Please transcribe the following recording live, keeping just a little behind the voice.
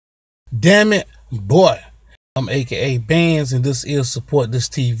Damn it, boy. I'm aka Bands, and this is Support This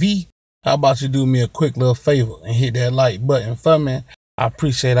TV. How about you do me a quick little favor and hit that like button for me? I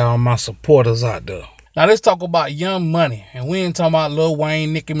appreciate all my supporters out there. Now let's talk about Young Money, and we ain't talking about Lil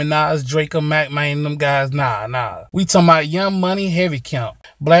Wayne, Nicki Minaj, Drake, or Mac, man, them guys. Nah. We talking about Young Money, Heavy Count,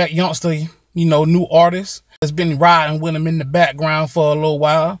 Blac Youngsta, new artist that's been riding with him in the background for a little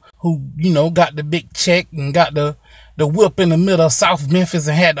while, who, got the big check and got the whip in the middle of South Memphis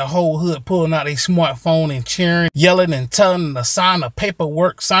and had the whole hood pulling out their smartphone and cheering, yelling and telling them to sign the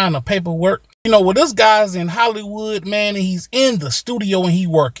paperwork. Well, this guy's in Hollywood, man, and he's in the studio and he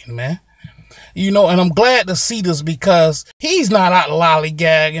working, man. And I'm glad to see this because he's not out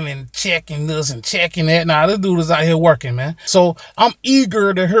lollygagging and checking this and checking that. Nah, this dude is out here working, man. So I'm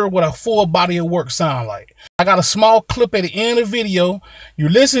eager to hear what a full body of work sound like. I got a small clip at the end of the video. You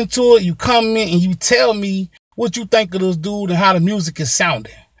listen to it, you comment, and you tell me what you think of this dude and how the music is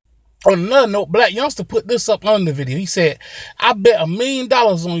sounding. On another note, Blac Youngsta put this up on the video. He said, "I bet $1 million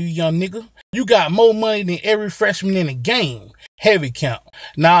on you, young nigga. You got more money than every freshman in the game. Heavy Count."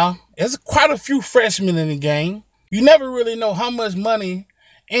 Now, there's quite a few freshmen in the game. You never really know how much money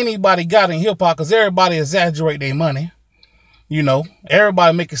anybody got in hip-hop because everybody exaggerate their money.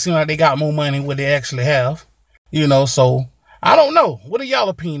 Everybody make it seem like they got more money than what they actually have. So I don't know. What are y'all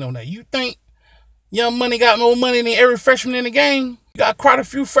opinion on that? You think Young Money got more money than every freshman in the game? You got quite a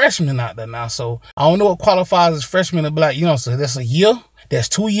few freshmen out there now. So I don't know what qualifies as freshman in Blac Youngsta. That's a year. That's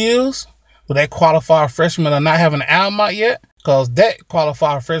 2 years. Will that qualify a freshman or not having an album out yet? Because that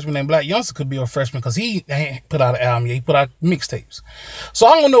qualified freshman named Blac Youngsta could be a freshman because he ain't put out an album yet. He put out mixtapes. So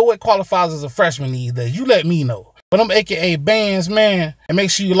I don't know what qualifies as a freshman these days. You let me know. But I'm aka Bands, man. And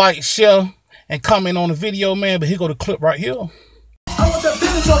make sure you like, share, and comment on the video, man. But here go the clip right here. I want that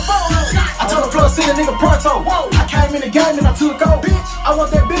bitch your phone. I told the plug, see a nigga pronto. Whoa, I came in the game and I took go, bitch. I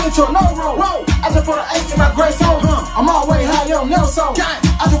want that bitch your no roll. Whoa, I just put an 8 in my gray soul. I'm all way high, yo, never sold.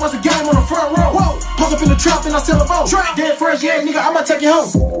 I just watch the game on the front row. Whoa, post up in the trap and I sell a boat. Dead fresh, yeah, nigga, I'ma take you home.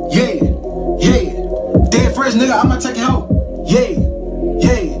 Yeah. Dead fresh, nigga, I'ma take you home. Yeah.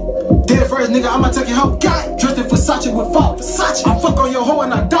 Dead fresh, nigga, I'ma take you home. Dressed in Versace with fall. I fuck on your hoe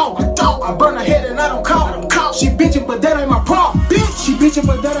and I don't. I burn her head and I don't call. She bitchin', but that ain't my problem. She bitchin',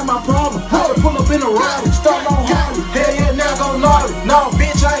 but that ain't my problem. I just pull up in a ride, start on Harley. Hell yeah, now go gnarly. No,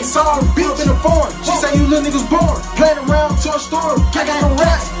 bitch, I ain't sorry. Bitch in the foreign. She say you little niggas boring. Playing around to a story. I got no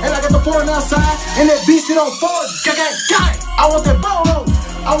rats, and I got the foreign outside. And that beast it on 40. I want that bolo.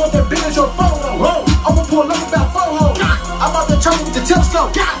 I want that bitch your photo. I'ma pull up about 4 hoes. I'm out there trying with the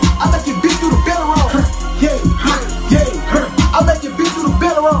telescope. I make you beat through the better.